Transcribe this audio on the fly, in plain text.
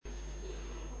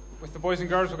with the boys and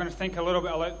girls. We're going to think a little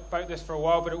bit about this for a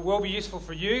while, but it will be useful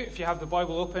for you if you have the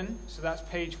Bible open. So that's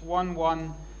page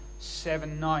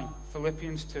 1179,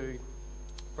 Philippians 2,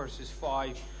 verses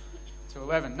 5 to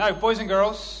 11. Now, boys and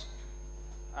girls,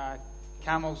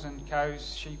 camels and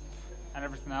cows, sheep, and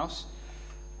everything else.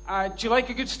 Do you like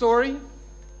a good story?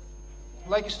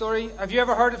 Like a story? Have you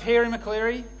ever heard of Harry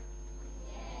McCleary?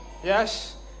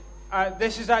 Yes?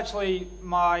 This is actually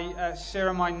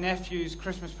Sarah, my nephew's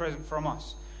Christmas present from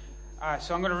us.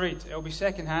 So I'm going to read. It'll be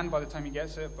secondhand by the time he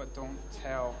gets it, but don't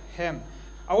tell him.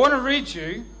 I want to read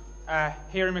you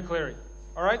Harry McCleary.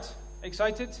 All right?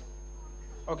 Excited?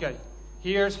 Okay.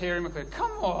 Here's Harry McCleary.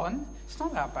 Come on. It's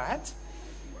not that bad.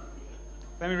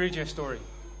 Let me read you a story.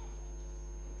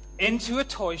 Into a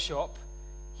toy shop,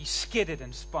 he skidded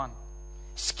and spun,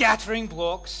 scattering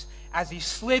blocks as he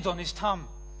slid on his tum.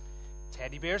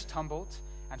 Teddy bears tumbled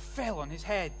and fell on his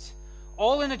head,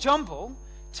 all in a jumble,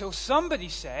 till somebody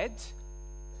said...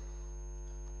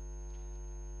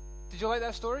 Did you like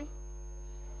that story?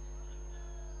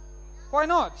 Why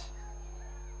not?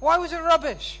 Why was it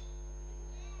rubbish?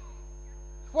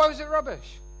 Why was it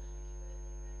rubbish?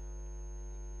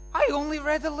 I only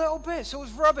read a little bit, so it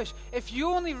was rubbish. If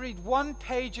you only read one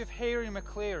page of Harry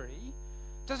McCleary,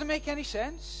 does it make any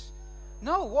sense?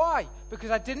 No, why?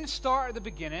 Because I didn't start at the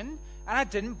beginning, and I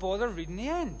didn't bother reading the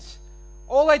end.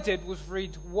 All I did was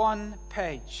read one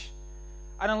page.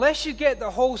 And unless you get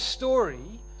the whole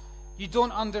story, you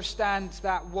don't understand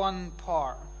that one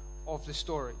part of the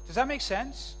story. Does that make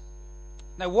sense?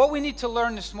 Now, what we need to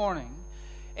learn this morning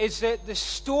is that the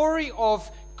story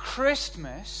of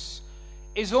Christmas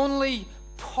is only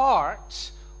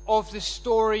part of the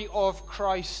story of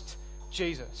Christ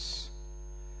Jesus.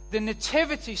 The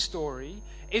nativity story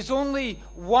is only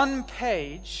one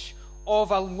page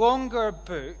of a longer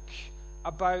book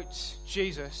about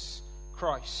Jesus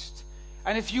Christ.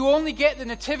 And if you only get the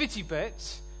nativity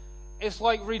bit, it's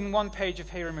like reading one page of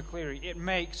Harry McCleary. It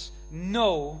makes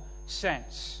no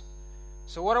sense.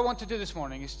 So what I want to do this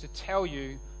morning is to tell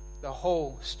you the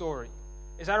whole story.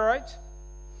 Is that all right?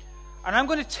 And I'm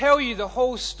going to tell you the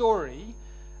whole story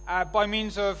by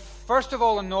means of, first of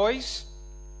all, a noise,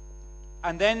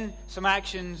 and then some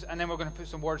actions, and then we're going to put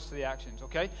some words to the actions,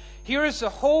 okay? Here is the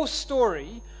whole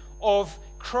story of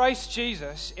Christ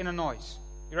Jesus in a noise.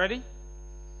 You ready?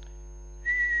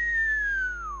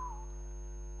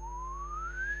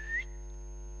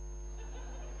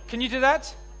 Can you do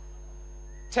that?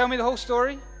 Tell me the whole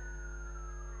story.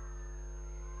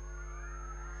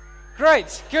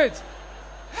 Great, good.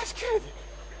 That's good.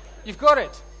 You've got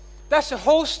it. That's the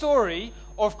whole story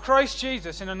of Christ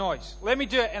Jesus in a noise. Let me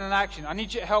do it in an action. I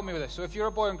need you to help me with this. So if you're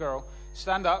a boy and girl,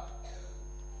 stand up.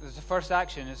 There's the first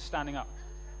action is standing up.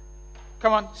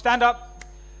 Come on, stand up.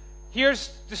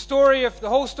 Here's the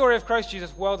whole story of Christ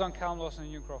Jesus. Well done, Callum Lawson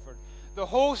and Hugh Crawford. The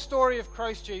whole story of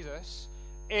Christ Jesus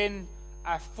in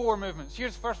 4 movements.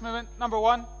 Here's the first movement. Number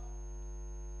 1.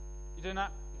 You doing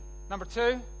that? Number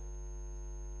 2.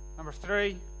 Number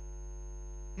 3.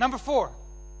 Number 4.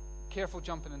 Careful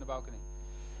jumping in the balcony.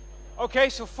 Okay,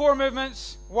 so 4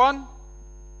 movements. 1,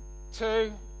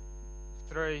 2,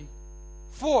 3,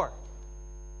 4.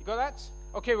 You got that?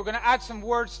 Okay, we're going to add some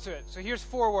words to it. So here's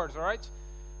 4 words, all right?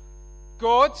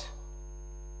 God.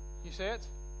 You say it?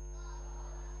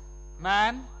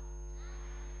 Man.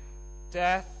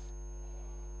 Death.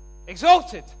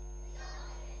 Exalted.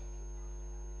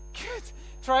 Good.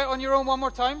 Try it on your own one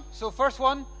more time. So first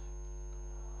one.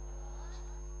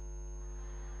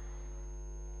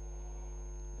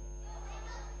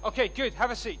 Okay, good.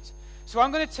 Have a seat. So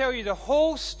I'm going to tell you the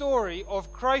whole story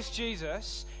of Christ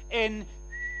Jesus in...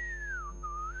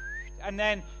 And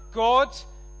then God,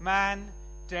 man,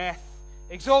 death,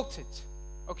 exalted.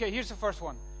 Okay, here's the first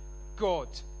one. God.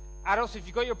 Adults, if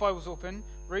you've got your Bibles open,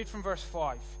 read from verse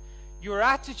 5. Your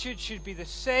attitude should be the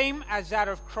same as that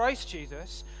of Christ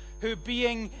Jesus, who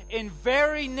being in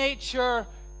very nature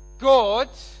God,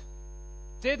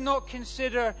 did not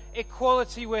consider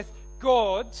equality with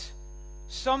God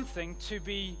something to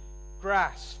be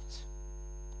grasped.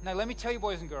 Now let me tell you,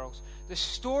 boys and girls, the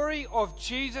story of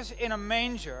Jesus in a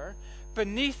manger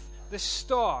beneath the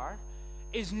star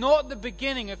is not the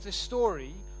beginning of the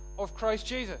story of Christ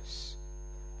Jesus.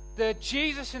 The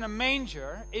Jesus in a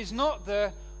manger is not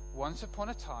the once upon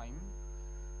a time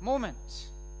moment.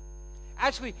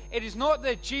 Actually, it is not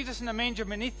the Jesus in a manger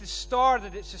beneath the star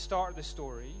that it's the start of the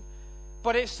story,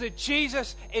 but it's the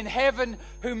Jesus in heaven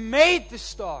who made the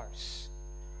stars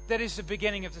that is the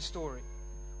beginning of the story.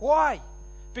 Why?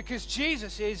 Because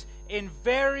Jesus is in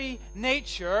very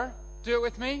nature, do it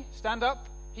with me, stand up,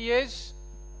 he is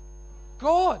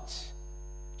God.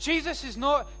 Jesus is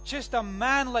not just a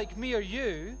man like me or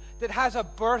you that has a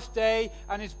birthday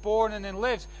and is born and then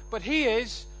lives, but he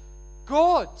is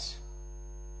God.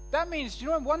 That means,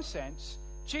 in one sense,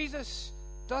 Jesus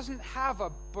doesn't have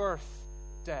a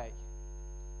birthday.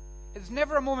 There's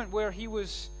never a moment where he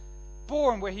was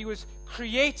born, where he was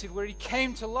created, where he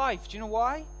came to life. Do you know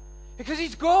why? Because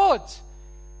he's God.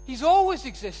 He's always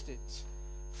existed.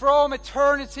 From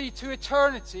eternity to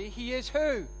eternity, he is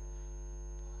who?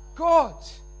 God.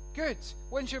 Good.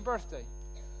 When's your birthday?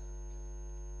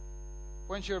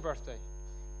 When's your birthday?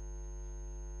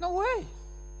 No way.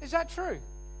 Is that true?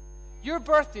 Your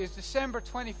birthday is December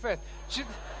 25th.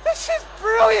 This is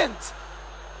brilliant.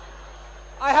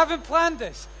 I haven't planned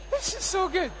this. This is so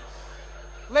good.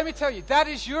 Let me tell you, that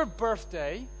is your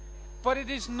birthday, but it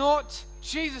is not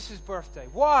Jesus' birthday.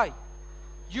 Why?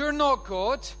 You're not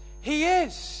God. He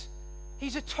is.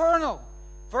 He's eternal.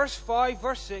 Verse 5,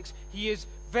 verse 6, he is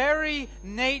very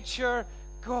nature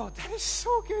God. That is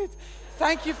so good.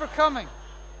 Thank you for coming.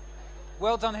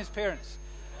 Well done, his parents.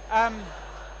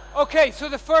 Okay, so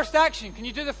the first action. Can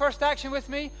you do the first action with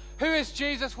me? Who is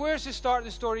Jesus? Where's the start of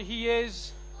the story? He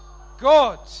is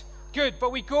God. Good,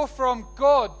 but we go from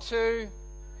God to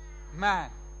man.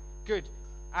 Good.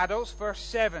 Adults, verse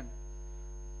 7.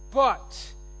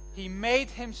 But he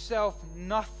made himself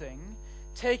nothing,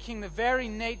 taking the very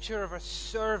nature of a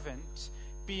servant,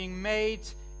 being made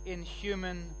in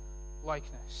human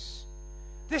likeness.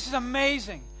 This is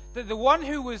amazing, that the one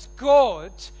who was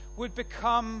God would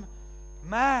become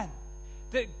man.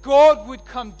 That God would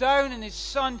come down in his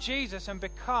son Jesus and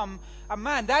become a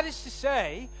man. That is to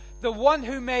say, the one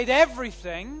who made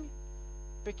everything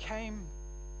became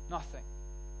nothing.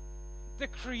 The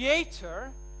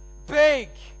Creator, big,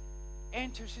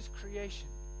 enters his creation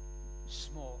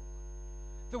small.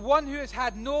 The one who has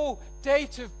had no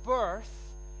date of birth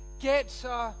gets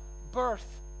a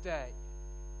birthday.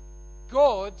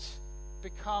 God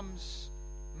becomes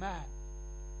man.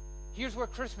 Here's where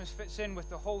Christmas fits in with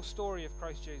the whole story of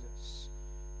Christ Jesus.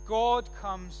 God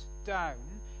comes down.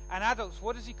 And adults,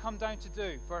 what does he come down to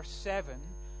do? Verse 7,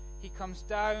 he comes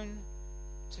down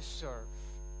to serve.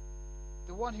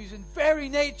 The one who's in very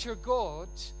nature God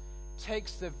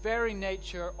takes the very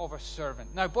nature of a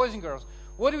servant. Now, boys and girls,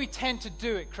 what do we tend to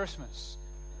do at Christmas?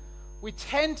 We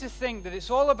tend to think that it's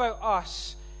all about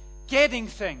us getting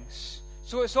things.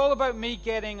 So it's all about me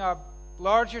getting a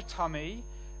larger tummy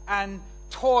and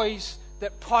toys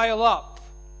that pile up.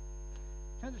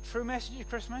 You know, the true message of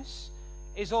Christmas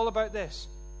is all about this.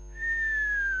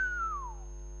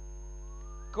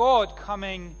 God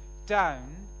coming down,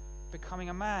 becoming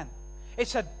a man.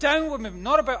 It's a downward movement,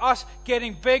 not about us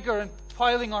getting bigger and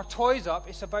piling our toys up.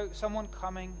 It's about someone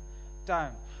coming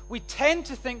down. We tend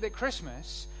to think that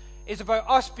Christmas is about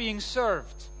us being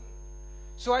served.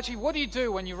 So actually, what do you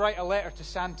do when you write a letter to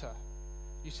Santa?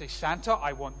 You say, Santa,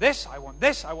 I want this, I want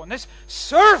this, I want this.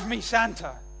 Serve me,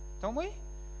 Santa. Don't we?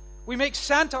 We make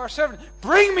Santa our servant.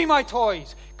 Bring me my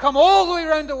toys. Come all the way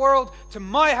around the world to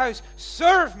my house.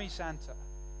 Serve me, Santa.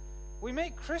 We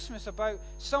make Christmas about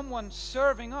someone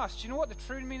serving us. Do you know what the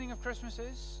true meaning of Christmas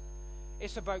is?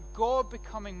 It's about God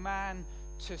becoming man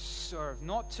to serve.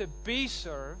 Not to be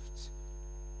served,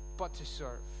 but to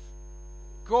serve.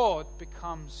 God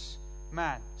becomes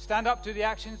man. Stand up, do the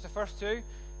actions, the first two.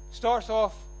 Starts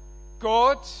off,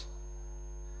 God,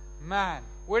 man.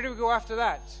 Where do we go after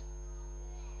that?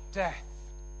 Death.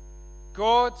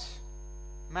 God,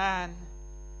 man,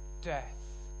 death.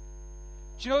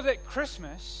 Do you know that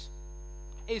Christmas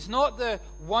is not the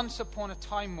once upon a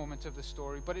time moment of the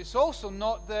story, but it's also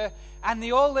not the and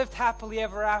they all lived happily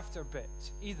ever after bit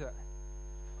either.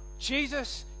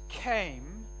 Jesus came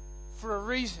for a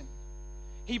reason.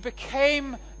 He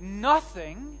became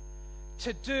nothing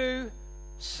to do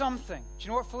something. Do you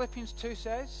know what Philippians 2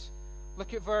 says?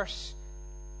 Look at verse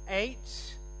 8.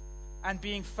 And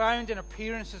being found in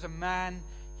appearance as a man,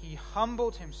 he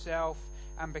humbled himself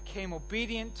and became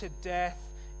obedient to death,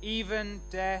 even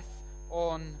death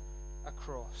on a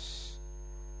cross.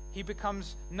 He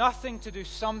becomes nothing to do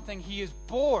something. He is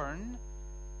born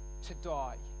to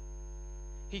die.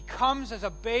 He comes as a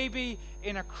baby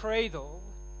in a cradle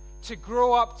to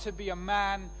grow up to be a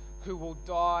man who will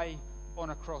die on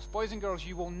a cross. Boys and girls,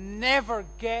 you will never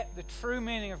get the true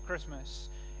meaning of Christmas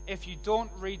if you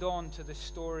don't read on to the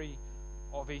story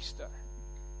of Easter.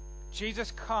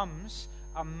 Jesus comes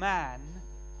a man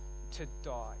to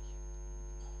die.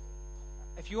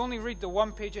 If you only read the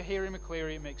one page of Harry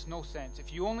McCleary, it makes no sense.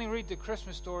 If you only read the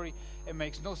Christmas story, it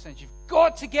makes no sense. You've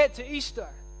got to get to Easter,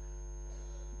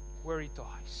 where he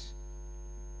dies.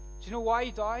 Do you know why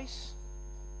he dies?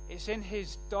 It's in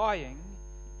his dying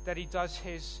that he does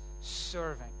his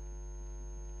serving.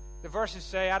 The verses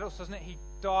say, adults, doesn't it? He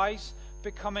dies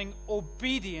becoming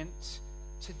obedient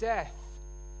to death.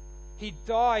 He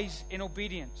dies in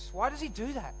obedience. Why does he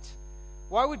do that?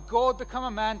 Why would God become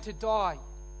a man to die?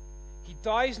 He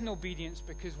dies in obedience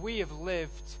because we have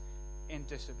lived in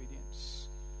disobedience.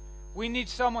 We need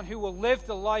someone who will live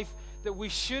the life that we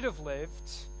should have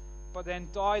lived, but then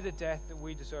die the death that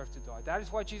we deserve to die. That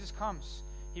is why Jesus comes.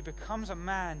 He becomes a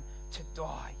man to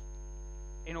die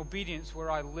in obedience where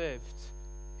I lived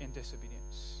in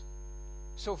disobedience.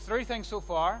 So 3 things so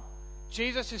far.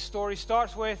 Jesus' story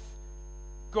starts with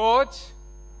God,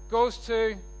 goes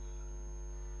to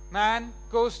man,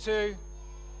 goes to,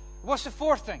 what's the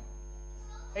 4th thing?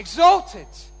 Exalted.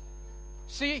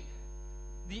 See,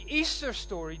 the Easter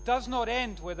story does not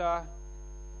end with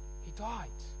he died.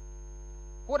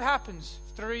 What happens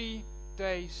 3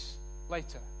 days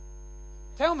later?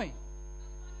 Tell me.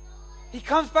 He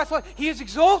comes back to life. He is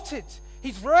exalted.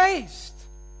 He's raised.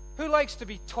 Who likes to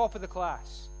be top of the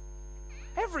class?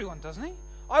 Everyone, doesn't he?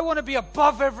 I want to be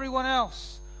above everyone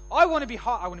else. I want to be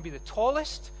high. I want to be the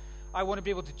tallest. I want to be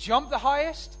able to jump the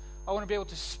highest. I want to be able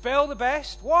to spell the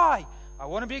best. Why? I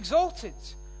want to be exalted.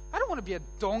 I don't want to be a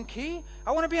donkey.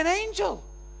 I want to be an angel.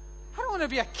 I don't want to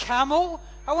be a camel.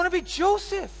 I want to be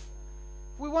Joseph.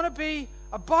 We want to be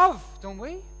above, don't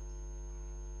we?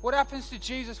 What happens to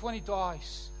Jesus when he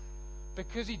dies?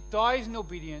 Because he dies in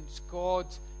obedience, God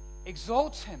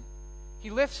exalts him. He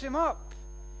lifts him up.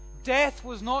 Death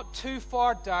was not too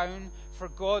far down for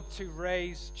God to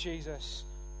raise Jesus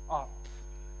up.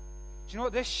 Do you know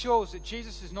what this shows? That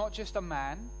Jesus is not just a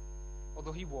man,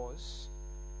 although he was,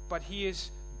 but he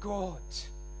is God.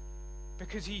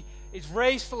 Because he is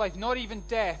raised to life. Not even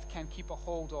death can keep a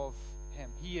hold of him.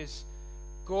 He is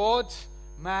God,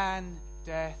 man,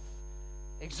 death,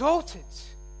 exalted.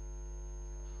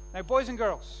 Now, boys and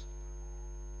girls,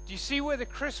 do you see where the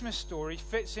Christmas story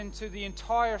fits into the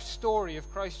entire story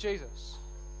of Christ Jesus?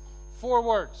 4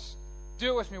 words.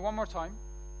 Do it with me one more time.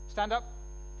 Stand up.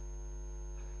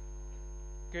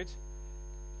 Good.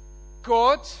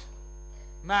 God,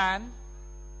 man,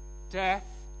 death,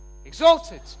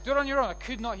 exalted. Do it on your own. I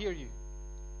could not hear you.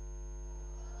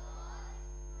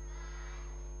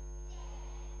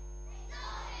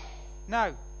 Now,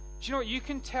 do you know what? You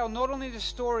can tell not only the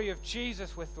story of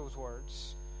Jesus with those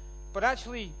words, but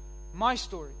actually my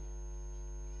story,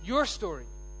 your story.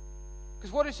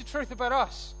 Because what is the truth about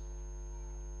us?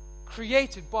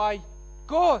 Created by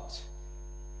God.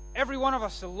 Every one of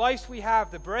us, the lives we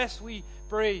have, the breaths we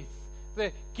breathe,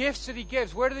 the gifts that he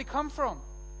gives, where do they come from?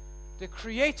 The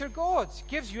Creator God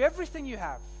gives you everything you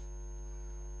have.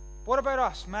 What about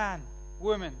us? Man,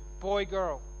 woman, boy,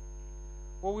 girl.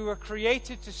 Well, we were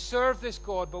created to serve this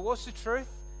God, but what's the truth?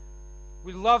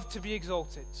 We love to be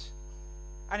exalted.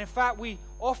 And in fact, we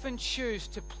often choose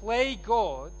to play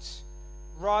God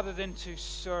rather than to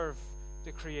serve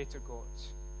the Creator God.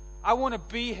 I want to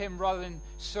be him rather than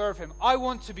serve him. I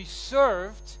want to be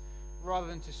served rather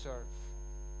than to serve.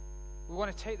 We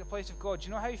want to take the place of God. Do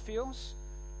you know how he feels?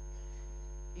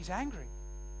 He's angry.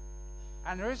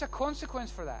 And there is a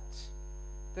consequence for that.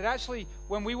 That actually,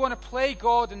 when we want to play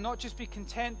God and not just be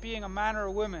content being a man or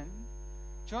a woman, do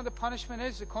you know what the punishment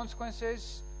is? The consequence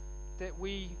is that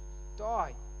we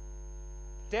die.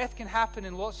 Death can happen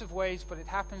in lots of ways, but it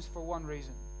happens for one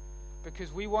reason.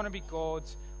 Because we want to be God,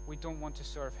 we don't want to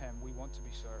serve him. We want to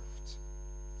be served.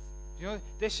 You know,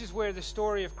 this is where the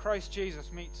story of Christ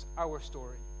Jesus meets our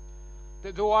story.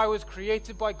 That though I was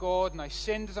created by God and I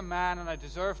sinned as a man and I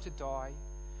deserve to die,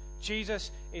 Jesus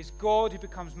is God who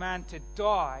becomes man to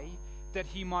die that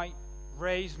he might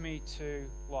raise me to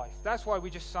life. That's why we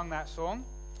just sung that song.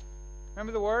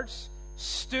 Remember the words?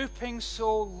 Stooping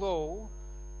so low,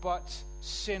 but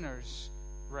sinners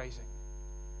raising.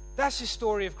 That's the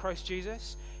story of Christ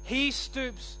Jesus. He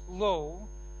stoops low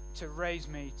to raise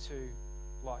me to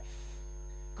life.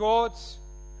 God's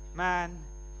man,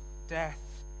 death,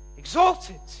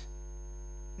 exalted.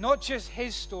 Not just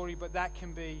his story, but that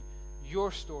can be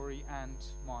your story and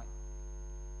mine.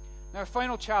 Now, a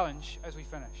final challenge as we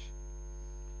finish.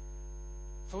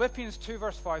 Philippians 2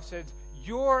 verse 5 said,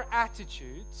 your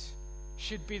attitude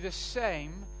should be the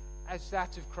same as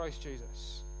that of Christ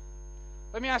Jesus.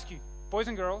 Let me ask you, boys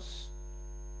and girls,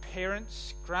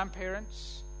 parents,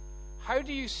 grandparents, how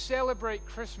do you celebrate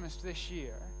Christmas this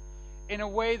year in a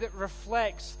way that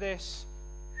reflects this?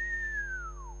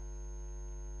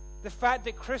 The fact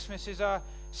that Christmas is a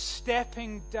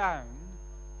stepping down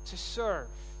to serve.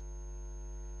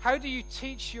 How do you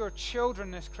teach your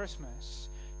children this Christmas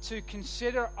to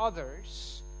consider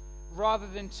others rather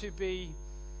than to be,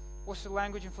 what's the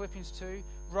language in Philippians 2?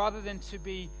 Rather than to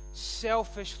be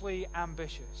selfishly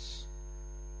ambitious?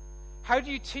 How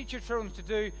do you teach your children to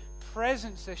do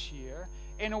presents this year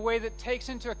in a way that takes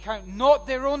into account not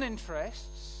their own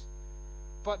interests,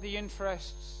 but the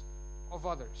interests of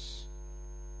others?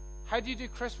 How do you do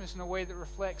Christmas in a way that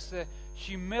reflects the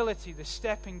humility, the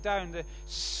stepping down, the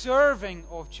serving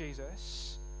of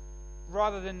Jesus,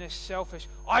 rather than this selfish,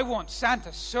 I want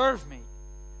Santa, serve me?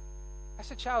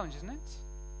 That's a challenge, isn't it?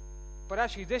 But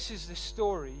actually, this is the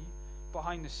story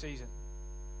behind the season.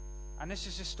 And this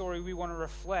is the story we want to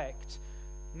reflect,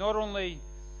 not only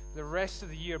the rest of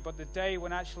the year, but the day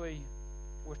when actually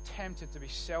we're tempted to be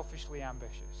selfishly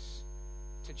ambitious,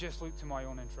 to just look to my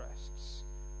own interests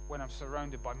when I'm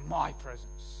surrounded by my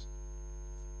presence.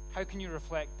 How can you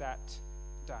reflect that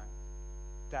down,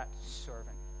 that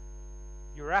serving?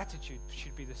 Your attitude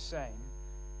should be the same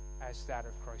as that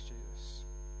of Christ Jesus.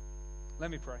 Let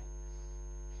me pray.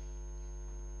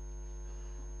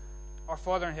 Our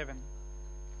Father in heaven,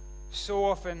 so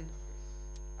often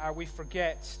we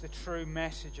forget the true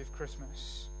message of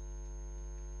Christmas.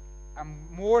 And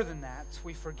more than that,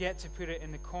 we forget to put it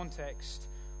in the context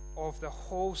of the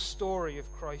whole story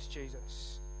of Christ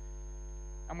Jesus.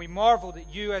 And we marvel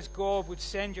that you, as God, would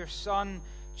send your Son,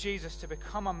 Jesus, to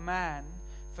become a man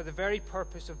for the very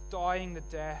purpose of dying the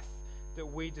death that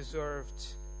we deserved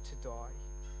to die.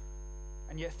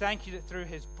 And yet thank you that through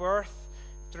his birth,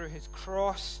 through his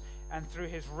cross, and through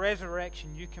his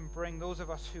resurrection, you can bring those of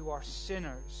us who are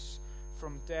sinners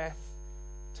from death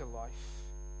to life.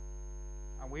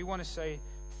 And we want to say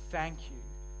thank you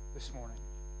this morning.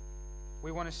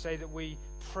 We want to say that we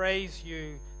praise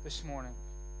you this morning.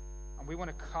 And we want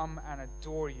to come and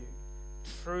adore you,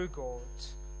 true God,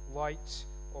 light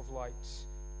of light,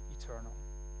 eternal.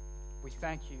 We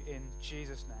thank you in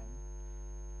Jesus'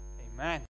 name. Amen.